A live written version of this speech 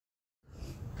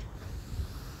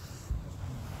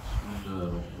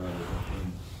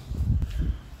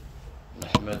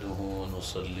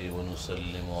ونصلي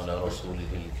ونسلم على رسوله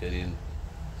الكريم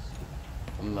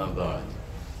أما بعد.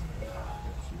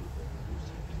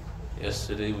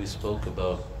 Yesterday we spoke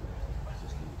about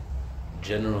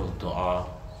general dua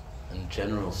and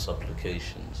general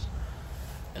supplications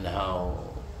and how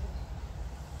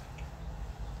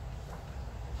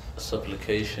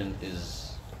supplication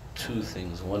is two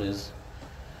things. One is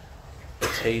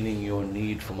attaining your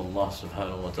need from Allah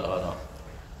subhanahu wa ta'ala,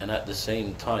 and at the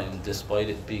same time, despite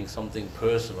it being something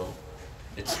personal,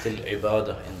 it's still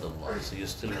ibadah in Allah. So you're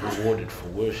still rewarded for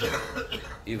worship,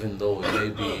 even though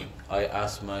maybe I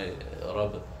ask my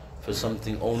Rabb for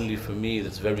something only for me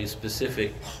that's very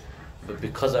specific, but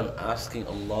because I'm asking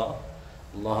Allah,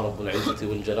 Allah Rabbul Izzati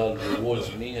wal Jalal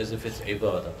rewards me as if it's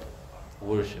ibadah,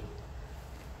 worship,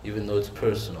 even though it's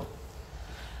personal.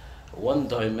 One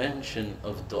dimension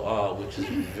of dua which is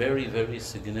very, very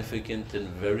significant and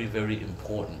very, very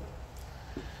important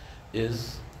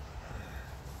is,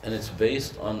 and it's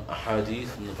based on a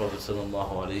hadith from the Prophet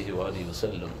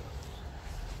ﷺ,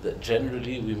 that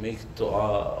generally we make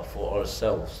dua for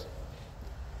ourselves,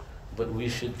 but we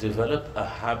should develop a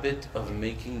habit of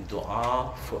making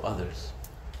dua for others.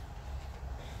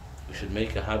 We should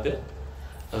make a habit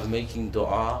of making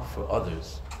dua for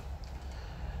others.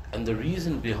 And the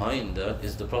reason behind that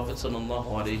is the Prophet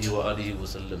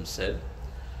ﷺ said,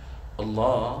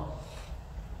 Allah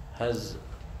has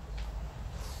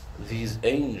these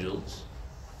angels,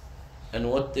 and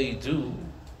what they do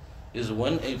is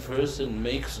when a person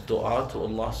makes dua to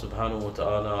Allah subhanahu wa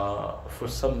ta'ala for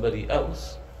somebody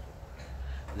else,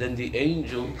 then the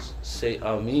angels say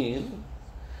Ameen,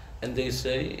 and they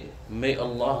say, may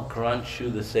Allah grant you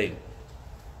the same.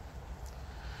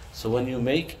 So when you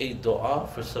make a dua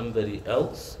for somebody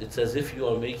else, it's as if you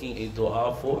are making a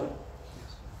dua for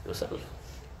yourself.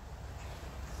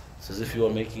 It's as if you are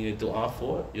making a dua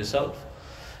for yourself.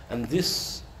 And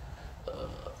this,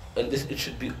 it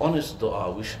should be honest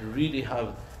dua. We should really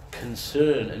have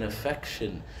concern and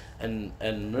affection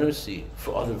and mercy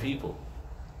for other people.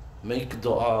 Make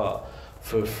dua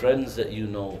for friends that you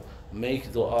know.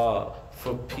 Make dua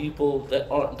for people that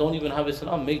don't even have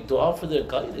Islam. Make dua for their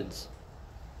guidance.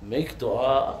 Make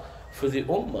dua for the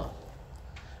ummah.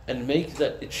 And make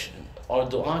that our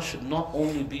dua should not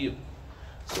only be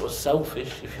sort of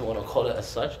selfish, if you want to call it as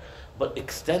such, but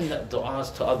extend that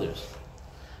du'as to others.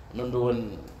 Remember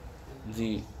when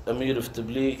the Amir of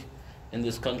Tabligh in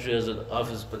this country, as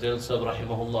Hafiz Patel Sahib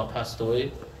rahimahullah, passed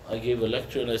away, I gave a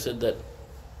lecture and I said that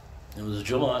it was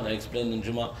Jummah, and I explained in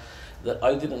Jummah that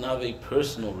I didn't have a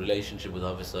personal relationship with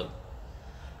Hafiz Sahib.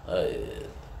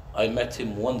 I met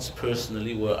him once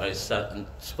personally, where I sat and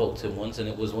spoke to him once, and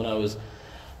it was when I was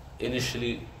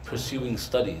initially pursuing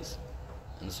studies.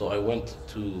 And so I went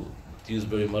to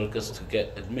Dewsbury Markaz to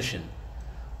get admission,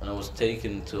 and I was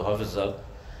taken to Hafiz Sahib,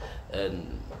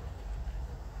 and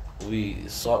we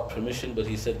sought permission, but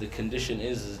he said the condition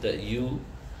is that you,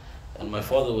 and my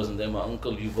father wasn't there, my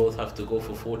uncle, you both have to go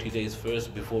for 40 days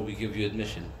first before we give you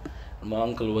admission. And my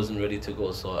uncle wasn't ready to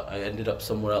go, so I ended up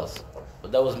somewhere else.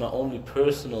 But that was my only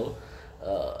personal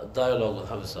dialogue with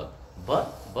Hafiz Sahib. But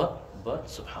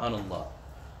subhanallah,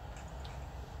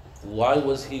 why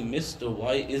was he missed, or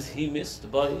why is he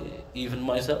missed by even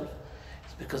myself?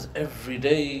 It's because every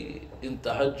day in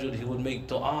tahajjud he would make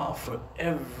dua for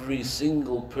every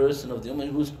single person of the ummah. He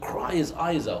would cry his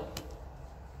eyes out.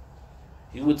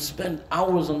 He would spend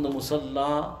hours on the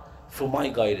musalla for my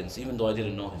guidance, even though I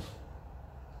didn't know him,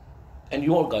 and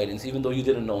your guidance, even though you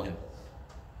didn't know him.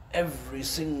 Every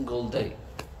single day.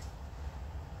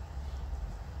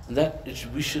 That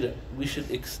we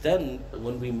should extend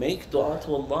when we make dua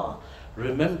to Allah.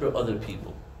 Remember other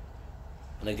people.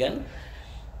 And again,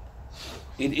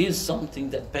 it is something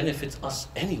that benefits us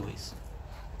anyways,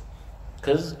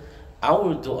 because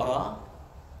our dua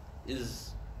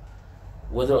is,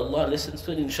 whether Allah listens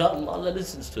to it, inshallah Allah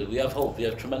listens to it. We have hope, we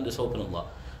have tremendous hope in Allah.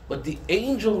 But the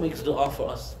angel makes dua for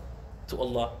us to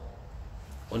Allah.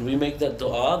 When we make that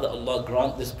dua, that Allah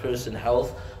grant this person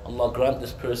health, Allah grant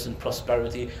this person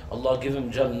prosperity, Allah give him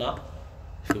Jannah.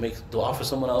 If you make dua for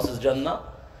someone else's Jannah,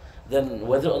 then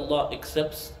whether Allah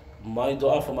accepts my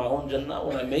dua for my own Jannah,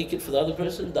 when I make it for the other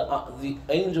person, the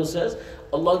angel says,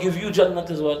 Allah give you Jannah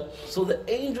as well. So the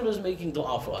angel is making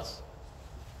dua for us.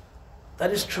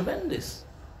 That is tremendous.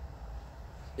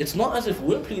 It's not as if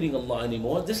we're pleading Allah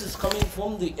anymore. This is coming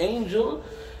from the angel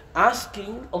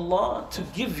asking Allah to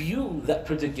give you that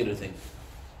particular thing.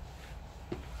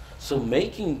 So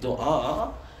making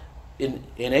dua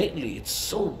innately, it's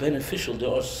so beneficial. There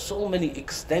are so many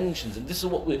extensions, and this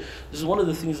is one of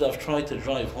the things that I've tried to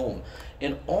drive home.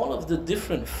 In all of the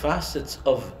different facets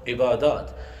of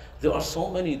ibadat, there are so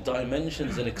many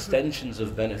dimensions and extensions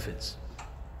of benefits.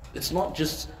 It's not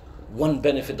just one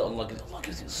benefit that Allah gives. Allah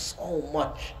gives you so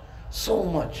much, so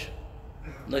much.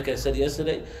 Like I said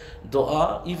yesterday,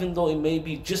 dua, even though it may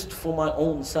be just for my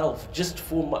own self, just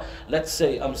for my, let's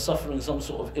say I'm suffering some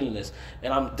sort of illness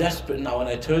and I'm desperate now and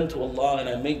I turn to Allah and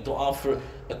I make dua for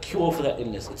a cure for that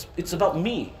illness. It's about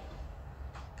me.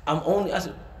 I'm only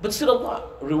asking, but still Allah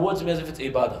rewards me as if it's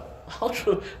ibadah. How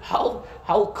true,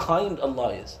 how kind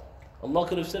Allah is. Allah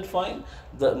could have said, fine,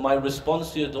 my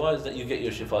response to your dua is that you get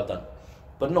your shifa done.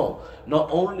 But no, not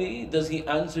only does He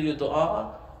answer your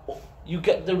dua, you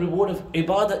get the reward of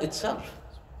ibadah itself.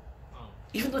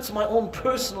 Even though it's my own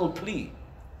personal plea,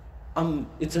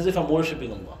 it's as if I'm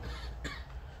worshipping Allah.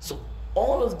 So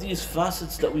all of these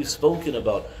facets that we've spoken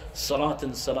about, salat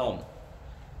and salam,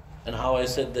 and how I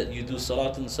said that you do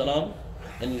salat and salam,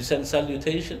 and you send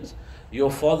salutations,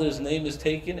 your father's name is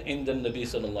taken in the Nabi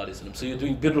sallallahu alaihi wasallam. So you're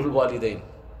doing birrul walidain.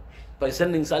 By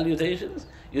sending salutations,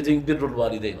 you're doing birrul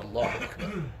walidain. Allahu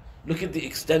Akbar. Look at the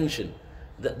extension,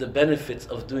 that the benefits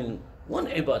of doing one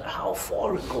ibadah, how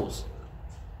far it goes.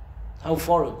 How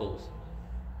far it goes.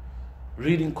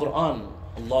 Reading Quran,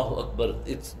 Allahu Akbar,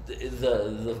 it's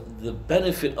the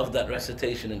benefit of that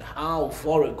recitation and how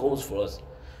far it goes for us.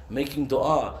 Making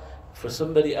dua for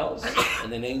somebody else,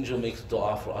 and an angel makes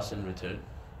dua for us in return.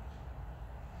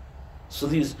 So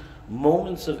these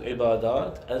moments of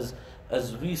ibadat,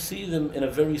 as we see them in a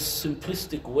very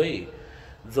simplistic way,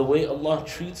 the way Allah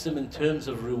treats them in terms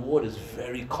of reward is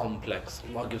very complex.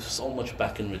 Allah gives so much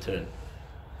back in return.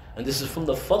 And this is from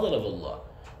the fadl of Allah,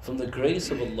 from the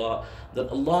grace of Allah, that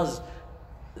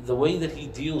the way that He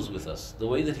deals with us, the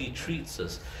way that He treats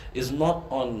us, is not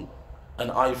on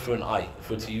an eye for an eye, if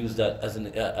we're to use that as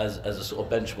a sort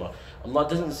of benchmark. Allah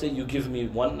doesn't say, you give me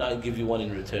one, I give you one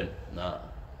in return. Nah.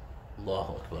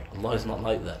 Allahu Akbar. Allah is not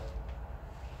like that.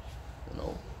 You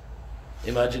know,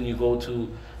 imagine you go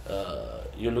to,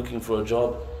 you're looking for a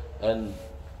job and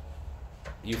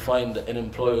you find an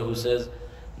employer who says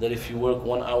that if you work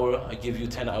 1 hour, I give you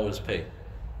 10 hours pay.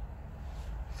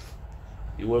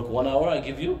 You work 1 hour, I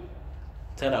give you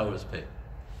 10 hours pay.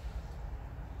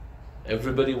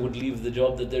 Everybody would leave the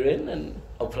job that they're in and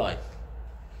apply.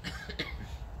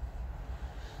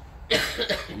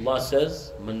 Allah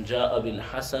says, "Man jaa bil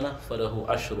hasana falahu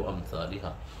ashru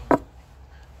amthaliha."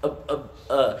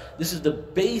 This is the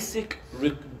basic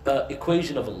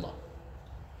equation of Allah.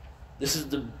 This is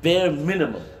the bare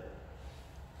minimum.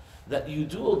 That you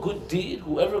do a good deed,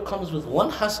 whoever comes with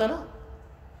one hasana,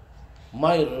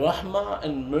 my rahmah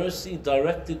and mercy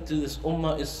directed to this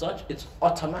ummah is such, it's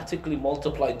automatically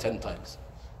multiplied 10 times.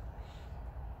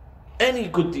 Any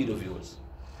good deed of yours,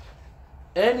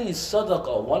 any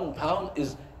sadaqah, £1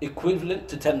 is equivalent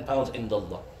to £10 in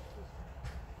Allah.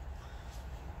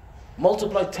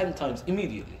 Multiply 10 times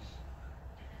immediately.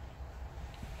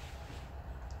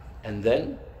 And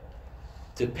then,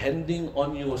 depending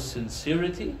on your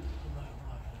sincerity,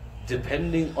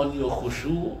 depending on your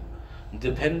khushu',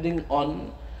 depending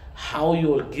on how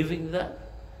you're giving that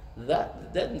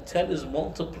then 10 is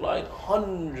multiplied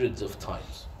hundreds of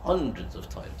times.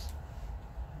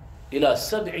 إلى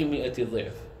 700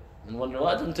 ضعف. And one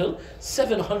riwayat until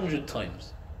 700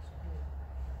 times.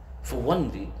 For one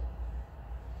deed.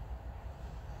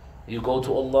 You go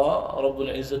to Allah, Rabbul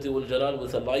Izzati wal Jalal,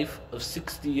 with a life of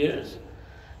 60 years,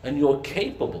 and you're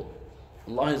capable.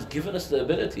 Allah has given us the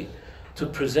ability to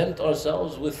present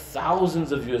ourselves with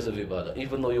thousands of years of ibadah,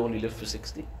 even though you only lived for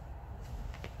 60.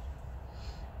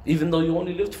 Even though you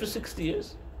only lived for 60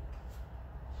 years.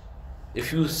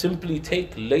 If you simply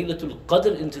take Laylatul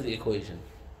Qadr into the equation,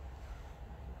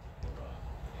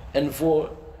 and for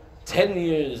 10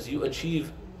 years you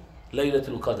achieve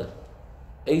Laylatul Qadr,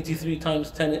 83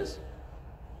 times 10 is?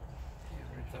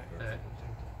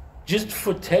 Just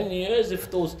for 10 years, if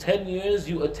those 10 years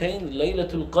you attain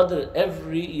Laylatul Qadr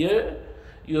every year,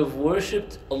 you have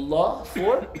worshipped Allah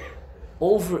for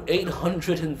over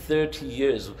 830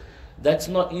 years. That's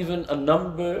not even a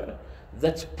number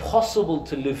that's possible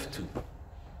to live to.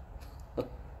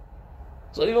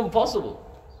 It's not even possible.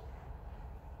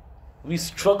 We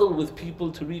struggle with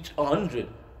people to reach 100.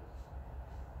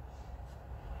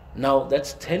 Now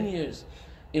that's 10 years.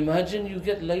 Imagine you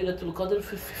get Laylatul Qadr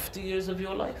for 50 years of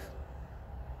your life.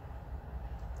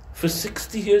 For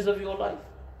 60 years of your life.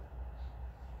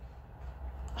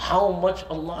 How much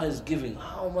Allah is giving,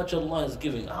 how much Allah is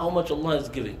giving, how much Allah is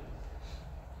giving.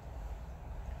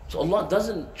 So Allah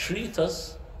doesn't treat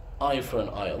us eye for an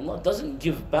eye. Allah doesn't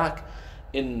give back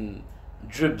in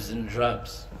dribs and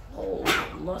drabs. Oh,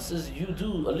 Allah says, you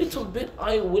do a little bit,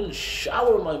 I will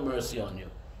shower my mercy on you.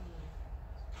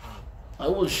 I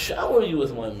will shower you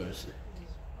with my mercy.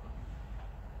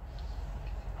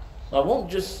 I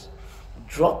won't just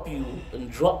drop you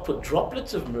and put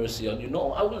droplets of mercy on you.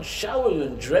 No, I will shower you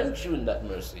and drench you in that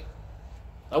mercy.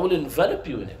 I will envelop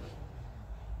you in it.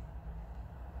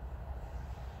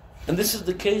 And this is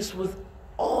the case with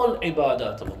all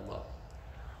ibadat of Allah.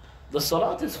 The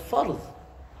salat is fard.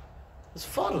 It's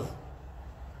fard.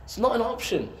 It's not an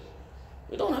option.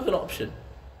 We don't have an option.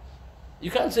 You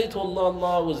can't say to Allah,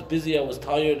 Allah, I was busy, I was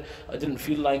tired, I didn't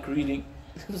feel like reading.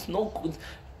 It's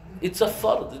a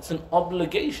fard, it's an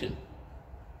obligation.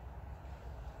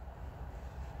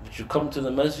 But you come to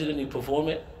the masjid and you perform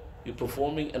it, you're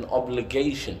performing an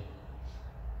obligation.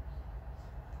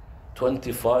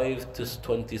 25 to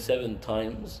 27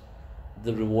 times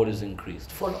the reward is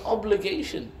increased for an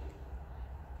obligation.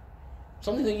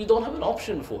 Something that you don't have an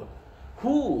option for.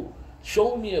 Who?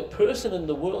 Show me a person in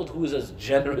the world who is as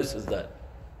generous as that.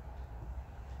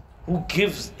 Who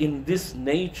gives in this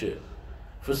nature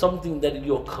for something that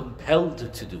you're compelled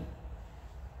to do.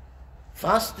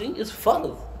 Fasting is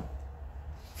fard.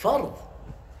 Fard.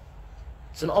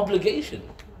 It's an obligation.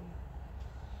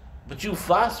 But you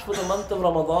fast for the month of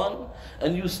Ramadan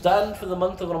and you stand for the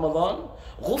month of Ramadan.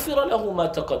 غُفِرَ لَهُ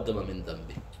مَا تَقَدَّمَ مِن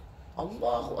ذَنْبِهِ.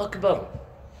 Allahu Akbar.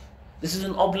 This is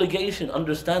an obligation,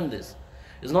 understand this.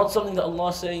 It's not something that Allah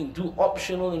is saying, do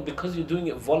optional and because you're doing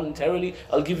it voluntarily,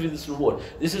 I'll give you this reward.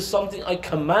 This is something I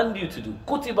command you to do.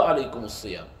 كُتِبَ عَلَيْكُمُ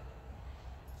الصِّيَامِ.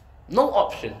 No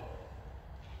option.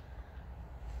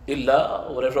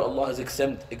 Illa whatever Allah has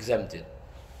exempted.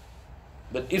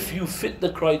 But if you fit the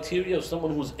criteria of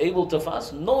someone who's able to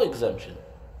fast, no exemption.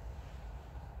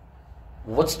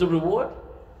 What's the reward?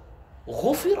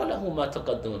 غُفِرَ لَهُ مَا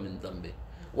تَقَدَّمَ مِن ذَنْبِهِ.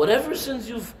 Whatever sins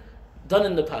you've done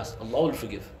in the past, Allah will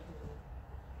forgive.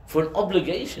 For an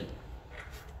obligation.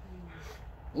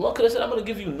 Allah could have said, I'm going to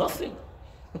give you nothing.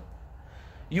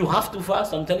 You have to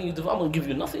fast, I'm telling you to fast, I'm going to give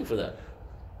you nothing for that.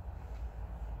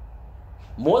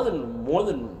 More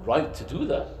than right to do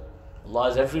that. Allah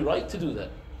has every right to do that.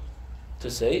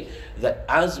 To say that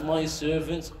as my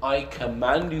servants, I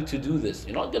command you to do this.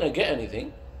 You're not going to get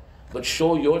anything, but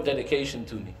show your dedication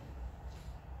to me.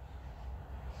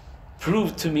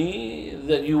 Prove to me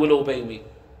that you will obey me.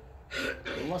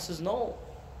 Allah says, no.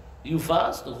 You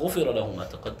fast, غُفِرَ لَهُ مَا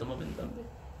تَقَدَّمَ مِن ذَنْبِهِ.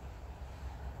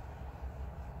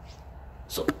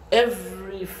 So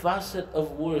every facet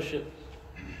of worship,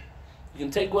 you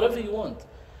can take whatever you want.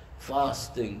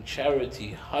 Fasting,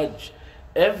 charity, hajj,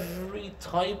 every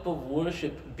type of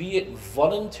worship, be it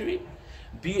voluntary,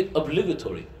 be it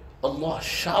obligatory, Allah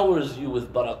showers you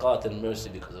with barakat and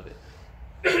mercy because of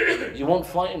it. You won't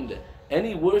find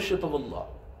any worship of Allah,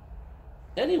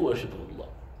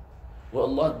 where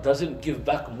Allah doesn't give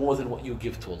back more than what you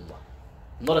give to Allah.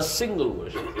 Not a single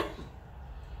worship.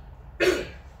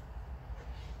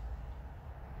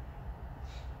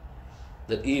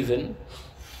 That even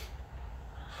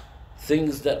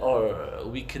things that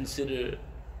we consider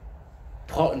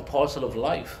part and parcel of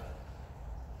life,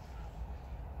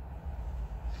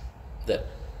 that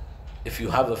if you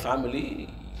have a family,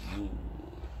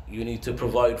 you need to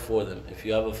provide for them. If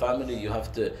you have a family, you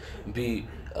have to be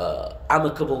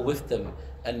amicable with them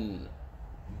and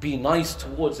be nice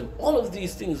towards them. All of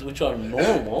these things which are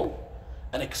normal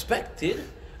and expected,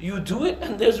 you do it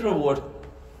and there's reward.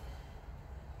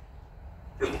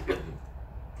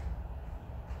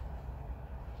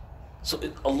 So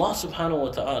Allah subhanahu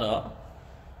wa ta'ala,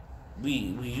 we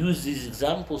use these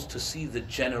examples to see the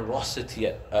generosity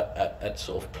at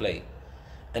sort of play,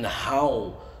 and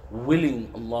how willing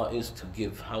Allah is to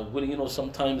give. How willing,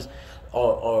 sometimes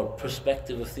our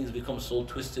perspective of things becomes so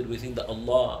twisted. We think that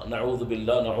Allah, na'udhu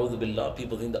billah,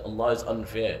 people think that Allah is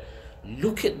unfair.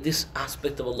 Look at this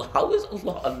aspect of Allah. How is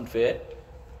Allah unfair?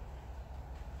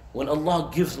 When Allah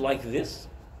gives like this,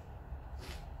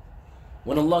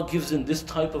 when Allah gives in this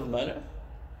type of manner,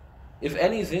 if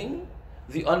anything,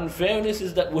 the unfairness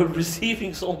is that we're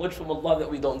receiving so much from Allah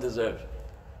that we don't deserve.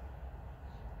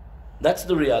 That's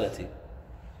the reality.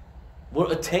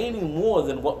 We're attaining more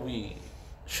than what we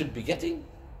should be getting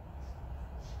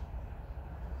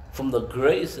from the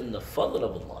grace and the fadl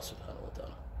of Allah subhanahu wa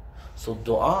ta'ala. So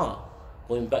dua,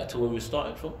 going back to where we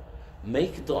started from,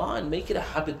 make dua and make it a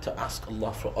habit to ask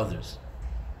Allah for others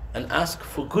and ask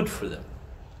for good for them.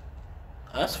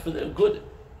 Ask for their good,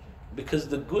 because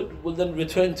the good will then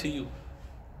return to you.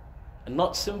 And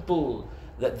not simple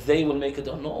that they will make a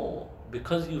dua. No,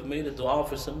 because you've made a dua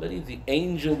for somebody, the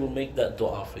angel will make that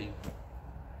dua for you.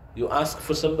 You ask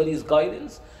for somebody's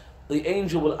guidance, the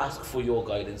angel will ask for your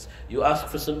guidance. You ask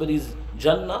for somebody's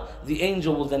Jannah, the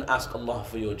angel will then ask Allah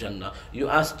for your Jannah. You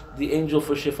ask the angel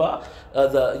for shifa,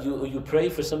 you pray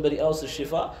for somebody else's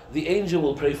shifa, the angel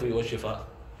will pray for your shifa.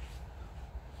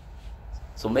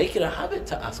 So make it a habit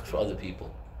to ask for other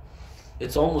people.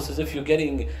 It's almost as if you're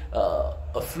getting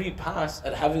a free pass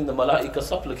at having the malaika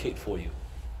supplicate for you.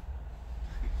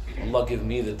 Allah give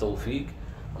me the tawfiq.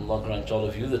 Allah grant all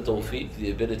of you the tawfiq, the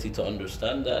ability to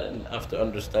understand that, and after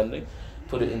understanding,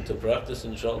 put it into practice,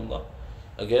 inshallah.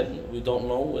 Again, we don't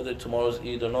know whether tomorrow's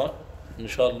Eid or not.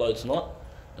 Inshallah it's not.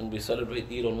 And we celebrate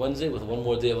Eid on Wednesday with one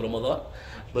more day of Ramadan.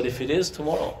 But if it is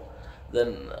tomorrow,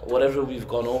 then whatever we've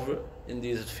gone over in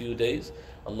these few days,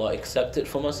 Allah accept it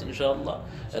from us, inshallah.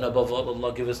 And above all,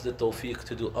 Allah give us the tawfiq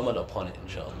to do amal upon it,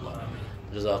 inshallah.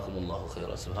 جزاكم الله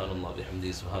خيرا. سبحان الله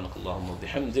بحمده سبحانك اللهم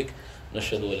وبحمدك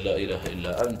نشهد أن لا إله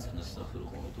إلا أنت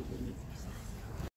نستغفرك